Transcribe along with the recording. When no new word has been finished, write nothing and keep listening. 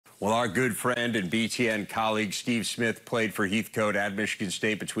Well, our good friend and BTN colleague Steve Smith played for Heathcote at Michigan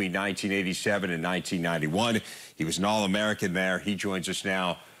State between 1987 and 1991. He was an All-American there. He joins us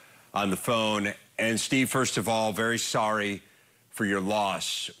now on the phone. And Steve, first of all, very sorry for your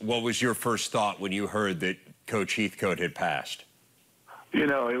loss. What was your first thought when you heard that Coach Heathcote had passed? You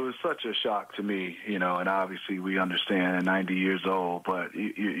know, it was such a shock to me, and obviously we understand at 90 years old, but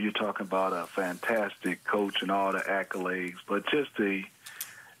you're talking about a fantastic coach and all the accolades, but just a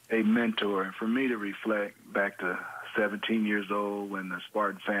mentor. And for me to reflect back to 17 years old when the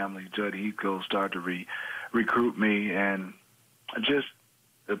Spartan family, Jud Heathcote, started to recruit me, and just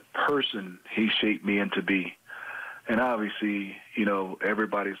the person he shaped me into be. And obviously,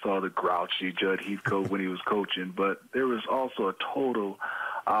 everybody saw the grouchy Jud Heathcote when he was coaching, but there was also a total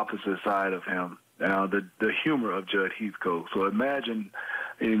opposite side of him, the humor of Jud Heathcote. So imagine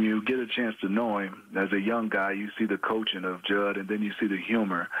if you get a chance to know him as a young guy, you see the coaching of Jud, and then you see the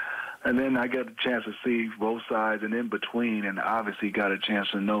humor. And then I got a chance to see both sides and in between, and obviously got a chance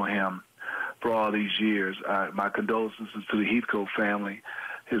to know him for all these years. My condolences to the Heathcote family,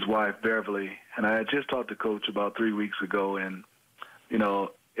 his wife, Beverly. And I had just talked to Coach about 3 weeks ago, and,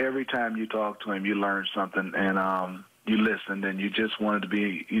 every time you talk to him, you learn something, and you listened, and you just wanted to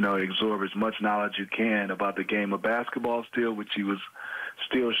be, absorb as much knowledge you can about the game of basketball still, which he was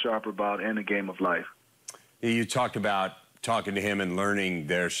still sharp about, and the game of life. You talked about talking to him and learning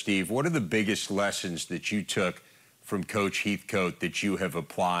there, Steve. What are the biggest lessons that you took from Coach Heathcote that you have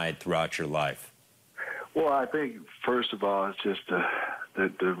applied throughout your life? Well, I think, first of all, it's just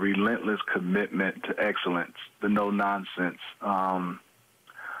the relentless commitment to excellence, the no-nonsense.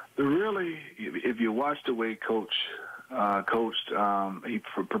 Really, if you watch the way Coach coached, he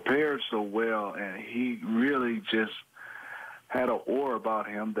prepared so well, and he really just had an aura about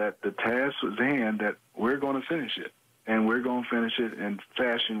him that the task was in hand, that we're going to finish it. And we're going to finish it in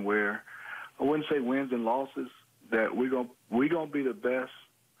fashion where, I wouldn't say wins and losses, that we're going to be the best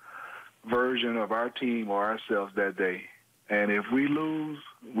version of our team or ourselves that day. And if we lose,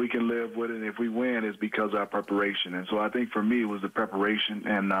 we can live with it. And if we win, it's because of our preparation. And so I think for me, it was the preparation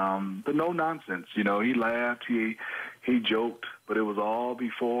and the no-nonsense. He laughed, he joked, but it was all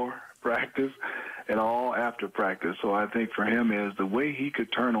before practice and all after practice. So I think for him is the way he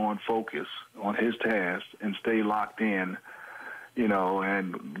could turn on focus on his task and stay locked in,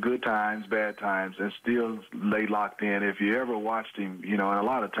 and good times, bad times, and still lay locked in. If you ever watched him, and a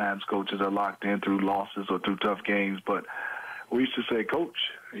lot of times coaches are locked in through losses or through tough games, but we used to say, Coach,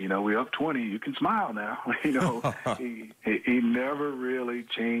 we're up 20, you can smile now. He never really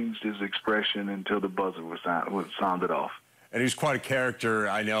changed his expression until the buzzer was sounded off. And he's quite a character,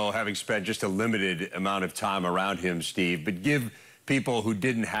 I know, having spent just a limited amount of time around him, Steve. But give people who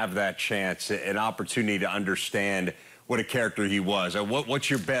didn't have that chance an opportunity to understand what a character he was. What's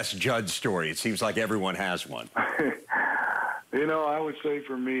your best Jud story? It seems like everyone has one. I would say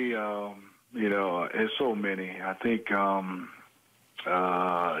for me, it's so many. I think,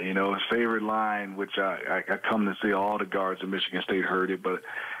 his favorite line, which I come to see all the guards at Michigan State heard it, but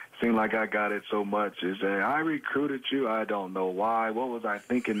seemed like I got it so much, is that I recruited you, I don't know why. What was I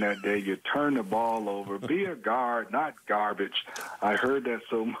thinking that day? You turned the ball over. Be a guard, not garbage. I heard that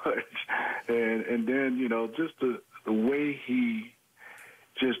so much. And then, just the way he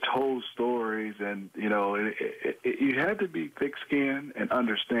just told stories, and, you had to be thick-skinned and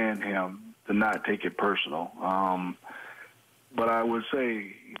understand him to not take it personal. But I would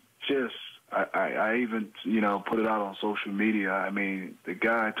say just I even, put it out on social media. I mean, the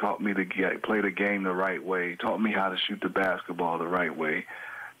guy taught me to play the game the right way, taught me how to shoot the basketball the right way,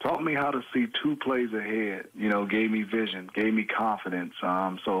 taught me how to see 2 plays ahead, gave me vision, gave me confidence.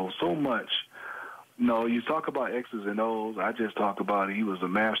 So much. You talk about X's and O's. I just talk about he was a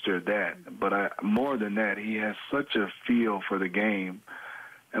master at that. But more than that, he has such a feel for the game.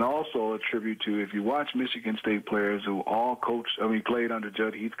 And also a tribute to, if you watch Michigan State players who all played under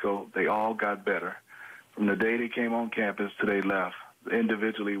Jud Heathcote, they all got better. From the day they came on campus to they left.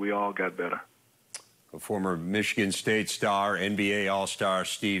 Individually, we all got better. A former Michigan State star, NBA All-Star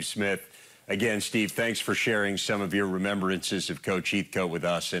Steve Smith. Again, Steve, thanks for sharing some of your remembrances of Coach Heathcote with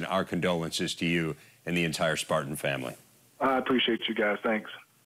us, and our condolences to you and the entire Spartan family. I appreciate you guys. Thanks.